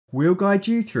We'll guide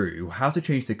you through how to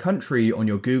change the country on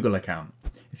your Google account.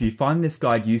 If you find this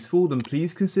guide useful, then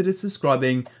please consider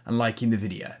subscribing and liking the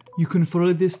video. You can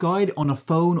follow this guide on a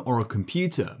phone or a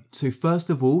computer. So first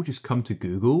of all, just come to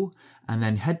Google and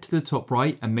then head to the top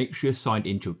right and make sure you're signed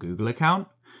into your Google account.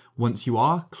 Once you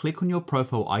are, click on your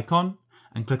profile icon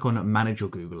and click on Manage your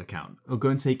Google account. It'll go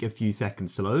and take a few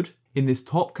seconds to load. In this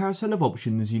top carousel of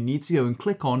options, you need to go and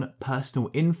click on Personal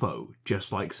Info,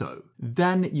 just like so.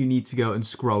 Then you need to go and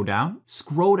scroll down.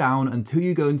 Scroll down until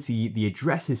you go and see the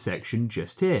addresses section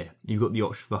just here. You've got the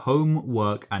option for home,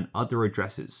 work, and other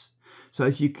addresses. So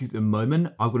as you can see at the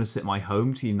moment, I'm going to set my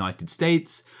home to the United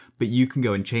States, but you can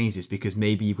go and change this because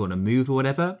maybe you've got to move or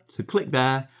whatever. So click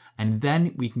there. And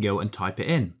then we can go and type it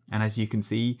in. And as you can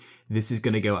see, this is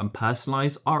going to go and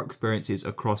personalize our experiences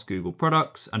across Google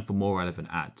products and for more relevant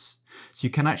ads. So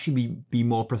you can actually be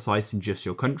more precise than just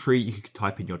your country. You could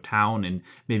type in your town and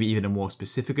maybe even a more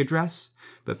specific address.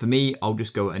 But for me, I'll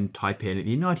just go and type in the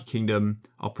United Kingdom.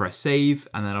 I'll press save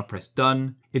and then I'll press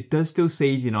done. It does still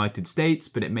say the United States,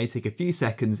 but it may take a few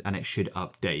seconds and it should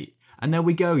update. And there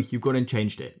we go. You've gone and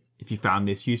changed it. If you found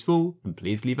this useful, then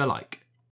please leave a like.